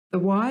The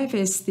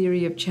Yfs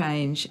Theory of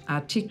Change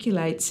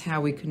articulates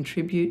how we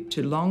contribute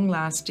to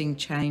long-lasting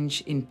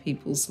change in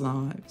people's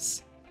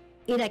lives.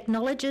 It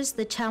acknowledges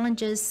the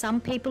challenges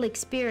some people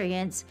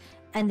experience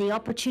and the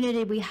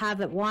opportunity we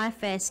have at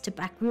Yfs to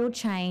back real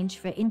change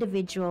for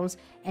individuals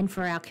and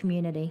for our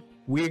community.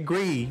 We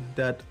agree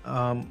that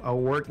our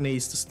work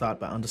needs to start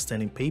by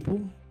understanding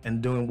people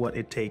and doing what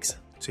it takes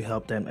to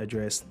help them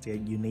address their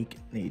unique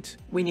needs.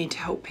 We need to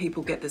help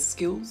people get the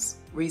skills,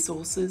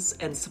 resources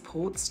and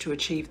supports to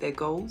achieve their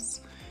goals.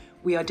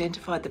 We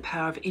identified the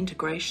power of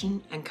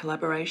integration and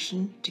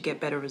collaboration to get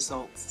better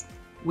results.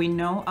 We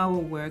know our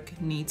work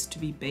needs to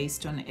be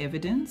based on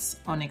evidence,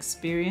 on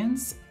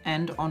experience,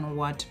 and on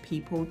what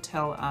people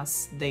tell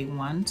us they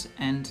want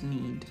and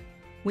need.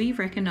 We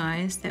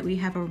recognise that we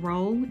have a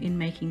role in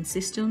making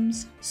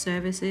systems,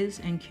 services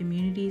and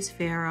communities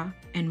fairer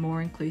and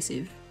more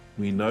inclusive.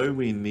 We know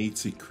we need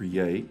to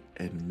create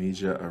and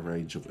measure a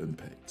range of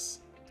impacts.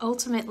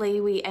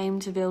 Ultimately, we aim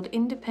to build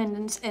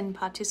independence and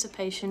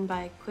participation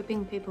by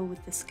equipping people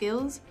with the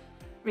skills,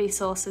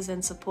 resources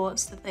and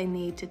supports that they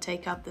need to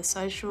take up the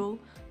social,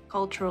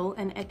 cultural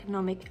and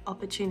economic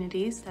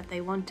opportunities that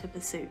they want to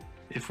pursue.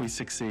 If we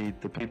succeed,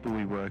 the people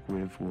we work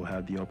with will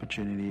have the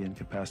opportunity and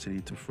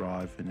capacity to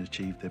thrive and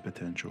achieve their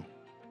potential.